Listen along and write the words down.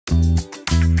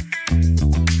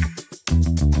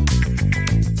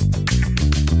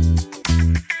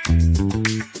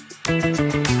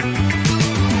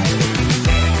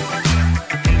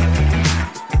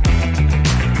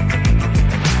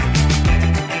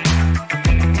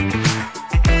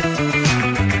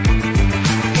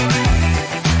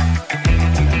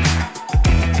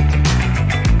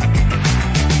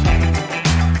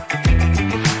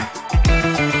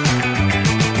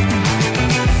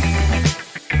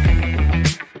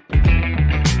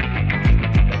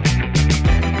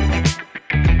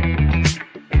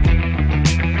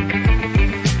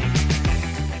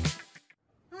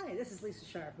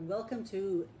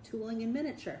to tooling in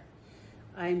miniature.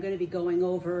 I'm going to be going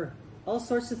over all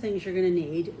sorts of things you're going to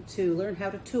need to learn how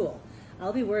to tool.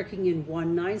 I'll be working in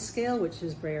 1/9 scale, which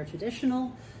is Breyer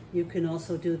traditional. You can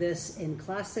also do this in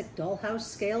classic dollhouse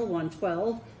scale,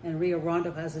 1/12, and Rio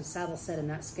Rondo has a saddle set in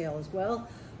that scale as well,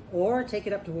 or take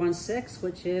it up to 1/6,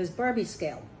 which is Barbie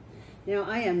scale. Now,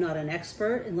 I am not an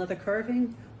expert in leather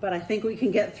carving, but I think we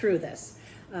can get through this.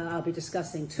 I'll be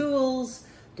discussing tools,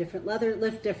 different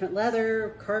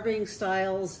leather, carving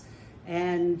styles,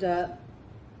 and a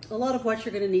lot of what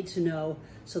you're going to need to know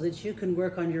so that you can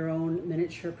work on your own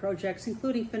miniature projects,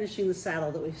 including finishing the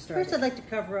saddle that we've started. First, I'd like to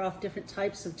cover off different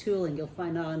types of tooling you'll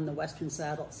find on the Western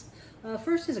saddles.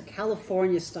 First is a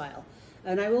California style,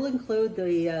 and I will include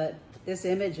this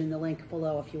image in the link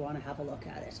below if you want to have a look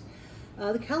at it.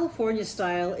 The California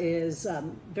style is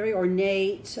very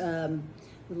ornate,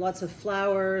 with lots of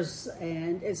flowers,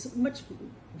 and it's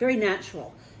very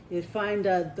natural. You'd find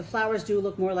the flowers do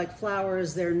look more like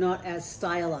flowers, they're not as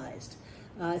stylized.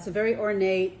 It's a very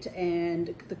ornate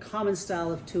and the common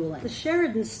style of tooling. The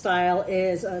Sheridan style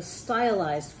is a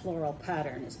stylized floral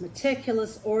pattern. It's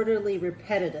meticulous, orderly,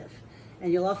 repetitive,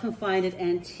 and you'll often find it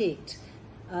antiqued.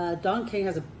 Don King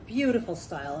has a beautiful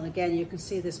style, and again, you can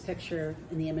see this picture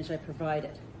in the image I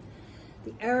provided.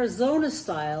 The Arizona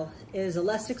style is a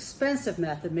less expensive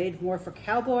method, made more for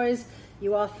cowboys.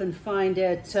 You often find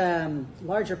it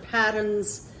larger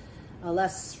patterns,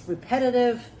 less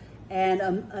repetitive,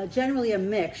 and generally a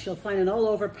mix. You'll find an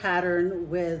all-over pattern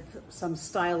with some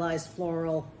stylized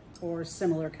floral or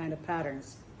similar kind of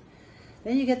patterns.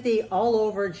 Then you get the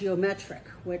all-over geometric,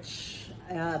 which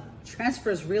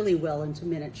transfers really well into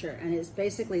miniature, and it's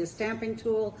basically a stamping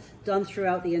tool done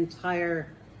throughout the entire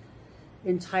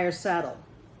saddle.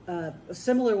 A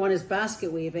similar one is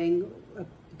basket weaving, a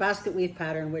basket weave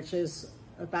pattern, which is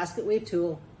a basket weave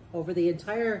tool over the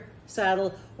entire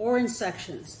saddle or in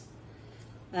sections.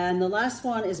 And the last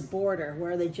one is border,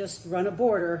 where they just run a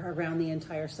border around the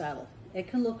entire saddle. It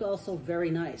can look also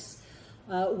very nice.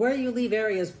 Where you leave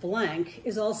areas blank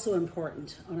is also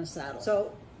important on a saddle.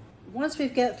 So once we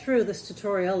get through this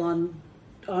tutorial on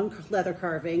leather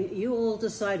carving, you will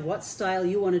decide what style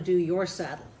you want to do your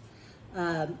saddle.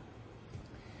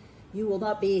 You will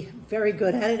not be very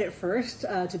good at it at first.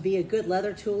 To be a good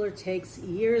leather tooler takes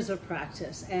years of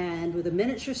practice, and with a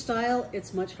miniature style,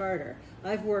 it's much harder.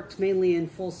 I've worked mainly in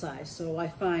full size, so I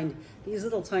find these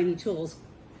little tiny tools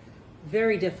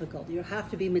very difficult. You have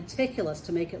to be meticulous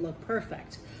to make it look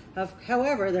perfect.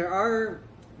 However, there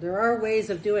are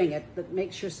ways of doing it that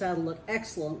makes your saddle look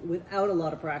excellent without a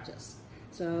lot of practice.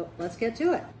 So let's get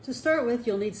to it. To start with,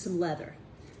 you'll need some leather.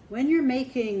 When you're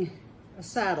making a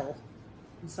saddle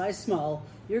in size small,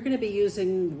 you're going to be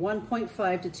using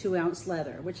 1.5 to 2 ounce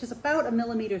leather, which is about 1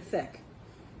 millimeter thick.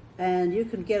 And you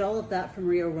can get all of that from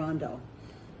Rio Rondo.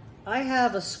 I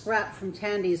have a scrap from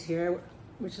Tandy's here,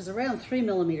 which is around 3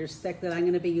 millimeters thick, that I'm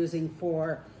going to be using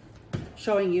for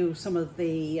showing you some of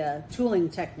the tooling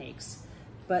techniques.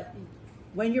 But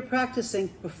when you're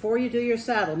practicing, before you do your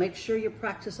saddle, make sure you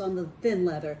practice on the thin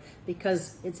leather,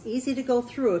 because it's easy to go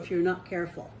through if you're not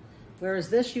careful. Whereas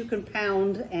this you can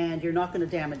pound and you're not going to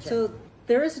damage it. So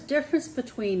there is a difference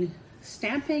between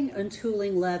stamping and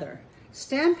tooling leather.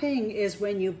 Stamping is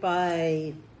when you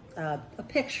buy a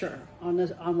picture on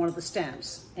one of the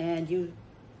stamps, and you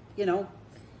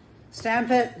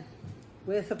stamp it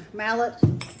with a mallet,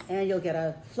 and you'll get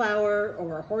a flower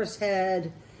or a horse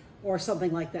head or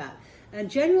something like that. And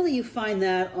generally you find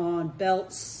that on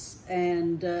belts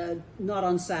and not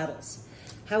on saddles.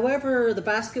 However, the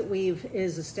basket weave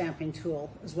is a stamping tool,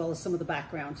 as well as some of the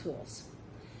background tools.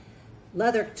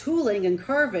 Leather tooling and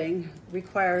carving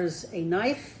requires a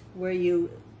knife where you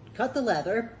cut the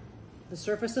leather, the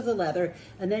surface of the leather,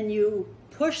 and then you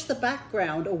push the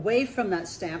background away from that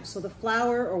stamp so the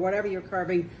flower or whatever you're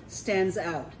carving stands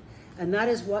out. And that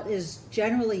is what is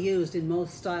generally used in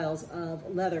most styles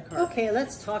of leather carving. Okay,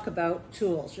 let's talk about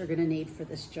tools you're going to need for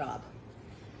this job.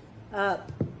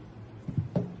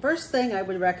 First thing I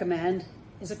would recommend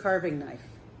is a carving knife.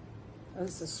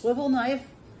 It's a swivel knife,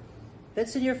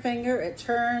 fits in your finger, it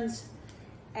turns,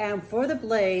 and for the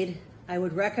blade, I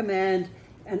would recommend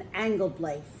an angled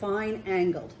blade, fine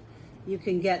angled. You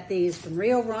can get these from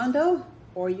Rio Rondo,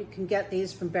 or you can get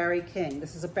these from Barry King.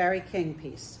 This is a Barry King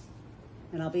piece,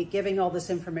 and I'll be giving all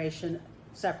this information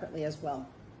separately as well.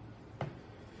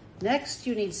 Next,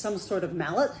 you need some sort of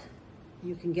mallet.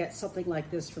 You can get something like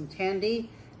this from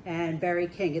Tandy and Barry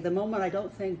King. At the moment, I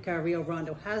don't think Rio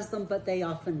Rondo has them, but they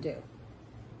often do.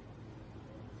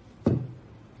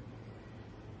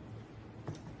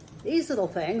 These little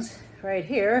things right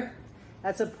here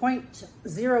That's a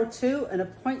 .02 and a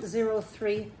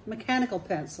 .03 mechanical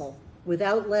pencil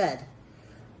without lead.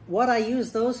 What I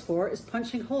use those for is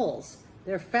punching holes.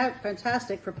 They're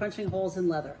fantastic for punching holes in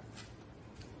leather.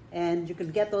 And you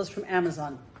can get those from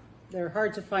Amazon. They're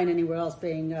hard to find anywhere else,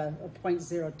 being a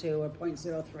 .02 or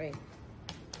 .03.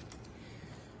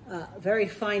 Very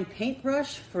fine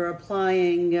paintbrush for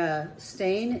applying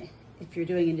stain if you're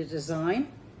doing any design.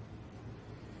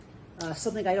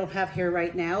 Something I don't have here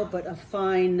right now, but a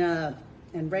fine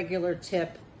and regular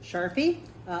tip Sharpie.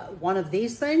 One of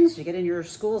these things you get in your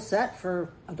school set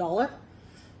for $1.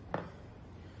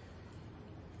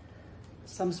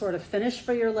 Some sort of finish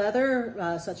for your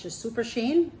leather, such as Super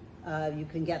Sheen. You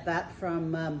can get that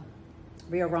from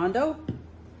Rio Rondo.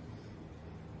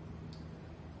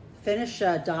 Finish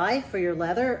dye for your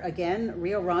leather, again,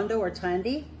 Rio Rondo or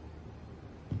Tandy.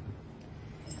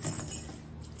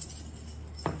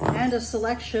 And a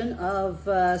selection of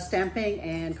stamping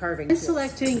and carving tools. In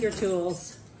selecting your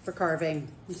tools for carving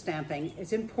and stamping,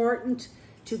 it's important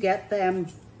to get them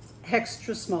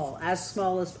extra small as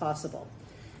possible.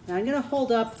 Now I'm going to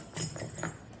hold up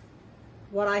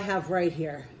what I have right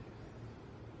here.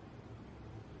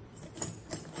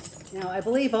 Now I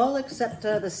believe all except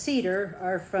the cedar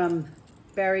are from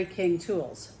Barry King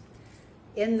Tools.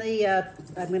 I'm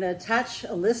going to attach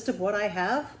a list of what I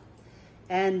have.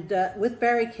 And with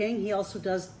Barry King, he also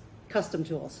does custom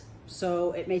tools.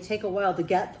 So it may take a while to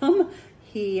get them.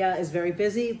 He is very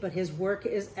busy, but his work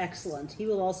is excellent. He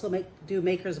will also do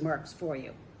maker's marks for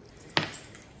you.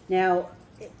 Now,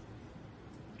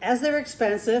 as they're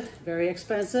expensive, very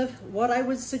expensive, what I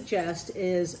would suggest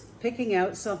is picking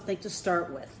out something to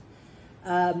start with.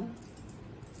 To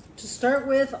start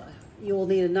with, you will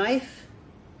need a knife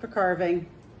for carving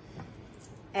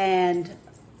and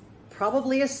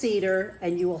probably a cedar,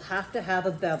 and you will have to have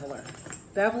a beveler.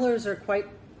 Bevelers are quite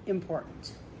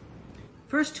important.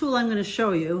 First tool I'm going to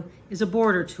show you is a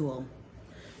border tool.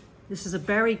 This is a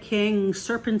Barry King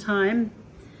Serpentine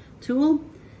tool,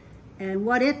 and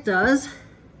what it does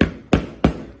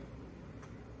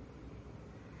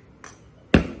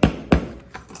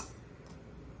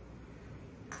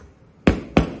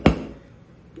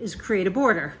is create a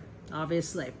border,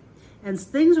 obviously. And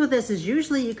things with this is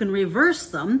usually you can reverse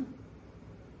them.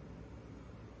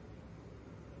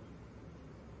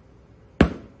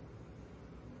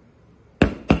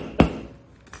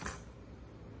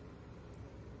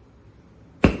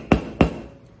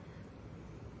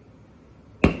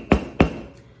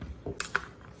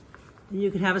 You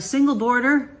can have a single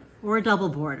border or a double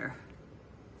border.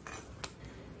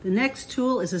 The next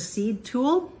tool is a seed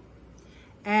tool.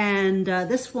 And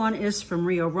this one is from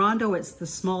Rio Rondo. It's the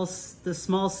small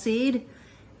seed,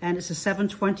 and it's a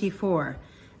 724.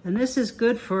 And this is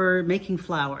good for making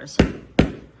flowers.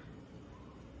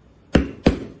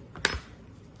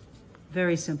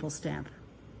 Very simple stamp.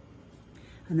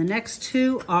 And the next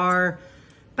two are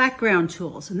background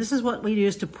tools. And this is what we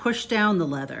use to push down the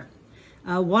leather.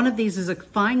 One of these is a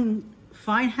fine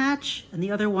hatch, and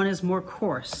the other one is more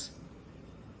coarse.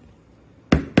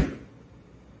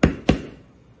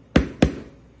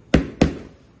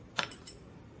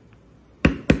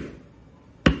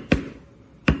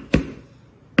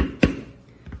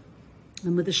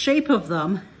 And with the shape of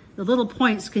them, the little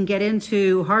points can get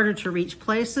into harder to reach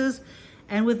places.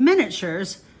 And with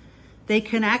miniatures, they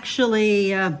can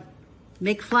actually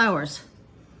make flowers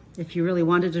if you really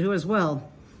wanted to do as well.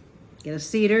 Get a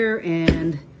cedar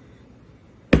and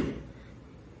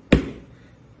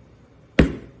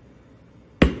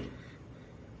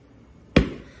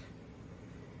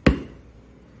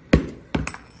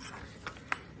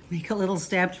make a little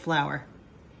stamped flower.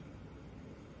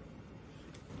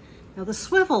 Now the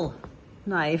swivel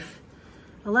knife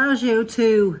allows you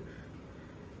to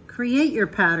create your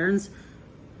patterns,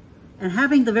 and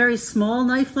having the very small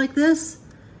knife like this,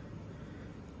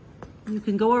 you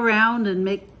can go around and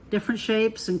make different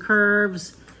shapes and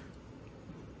curves,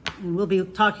 and we'll be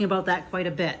talking about that quite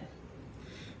a bit.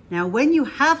 Now when you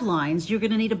have lines, you're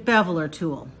going to need a beveler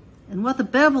tool, and what the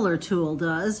beveler tool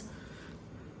does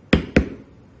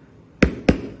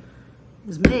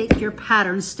is make your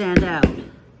pattern stand out.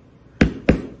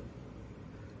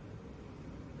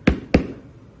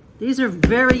 These are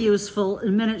very useful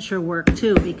in miniature work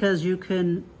too, because you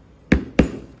can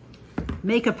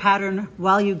make a pattern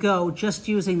while you go just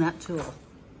using that tool.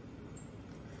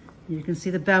 You can see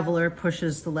the beveler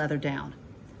pushes the leather down.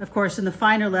 Of course, in the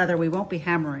finer leather, we won't be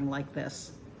hammering like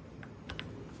this.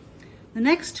 The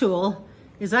next tool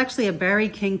is actually a Barry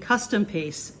King custom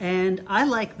piece, and I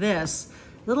like this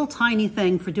little tiny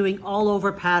thing for doing all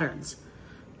over patterns.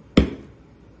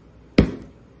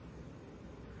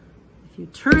 If you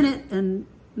turn it and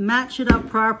match it up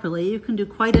properly, you can do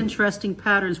quite interesting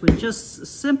patterns with just a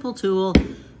simple tool,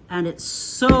 and it's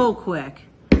so quick.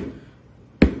 Right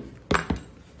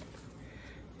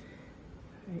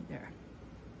there.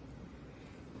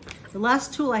 The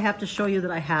last tool I have to show you that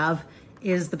I have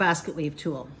is the basket weave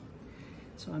tool.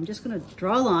 So I'm just going to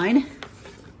draw a line.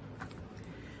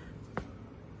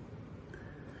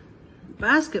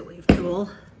 Basket weave tool,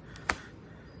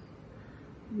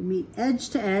 you meet edge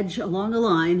to edge along a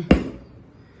line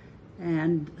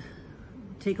and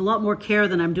take a lot more care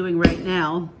than I'm doing right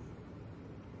now.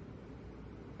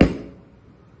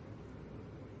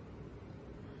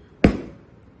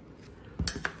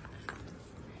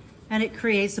 And it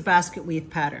creates a basket weave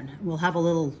pattern. We'll have a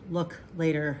little look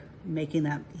later, making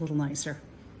that a little nicer.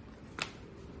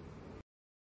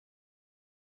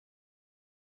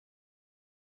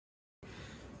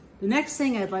 The next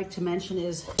thing I'd like to mention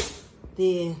is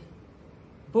the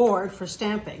board for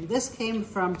stamping. This came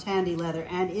from Tandy Leather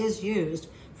and is used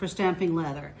for stamping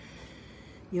leather.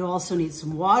 You also need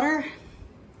some water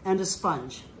and a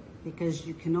sponge because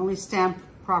you can only stamp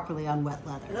properly on wet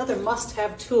leather. Another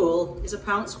must-have tool is a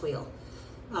pounce wheel.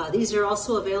 These are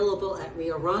also available at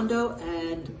Rio Rondo,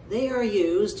 and they are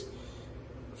used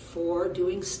for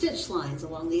doing stitch lines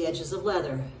along the edges of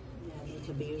leather. It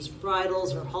can be used for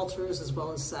bridles or halters as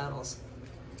well as saddles.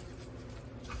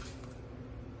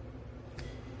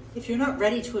 If you're not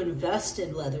ready to invest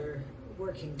in leather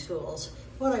working tools,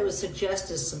 what I would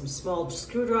suggest is some small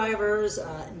screwdrivers,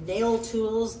 nail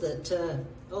tools, that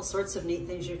all sorts of neat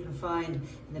things you can find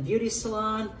in the beauty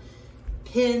salon,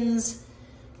 pins,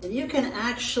 and you can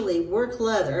actually work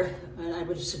leather, and I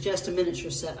would suggest a miniature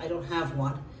set, I don't have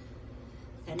one,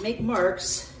 and make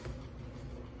marks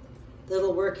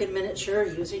that'll work in miniature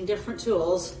using different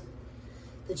tools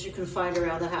that you can find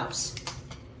around the house.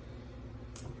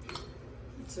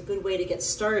 It's a good way to get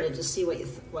started to see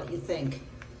what you think.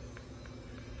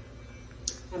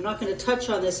 I'm not going to touch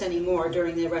on this anymore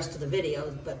during the rest of the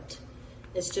video, but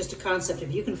it's just a concept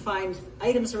of you can find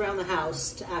items around the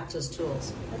house to act as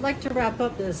tools. I'd like to wrap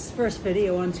up this first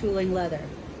video on tooling leather.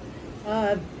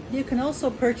 You can also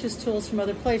purchase tools from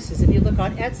other places. If you look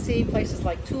on Etsy, places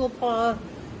like Toolpaw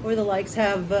or the likes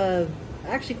have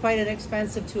actually quite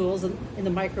inexpensive tools in the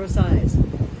micro size.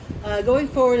 Going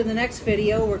forward in the next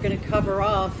video, we're going to cover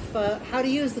off how to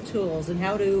use the tools and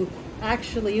how to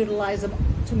actually utilize them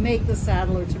to make the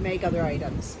saddle or to make other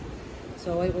items.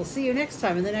 So I will see you next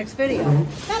time in the next video.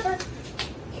 Pepper,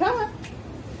 come on.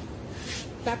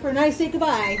 Pepper and I say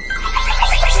goodbye.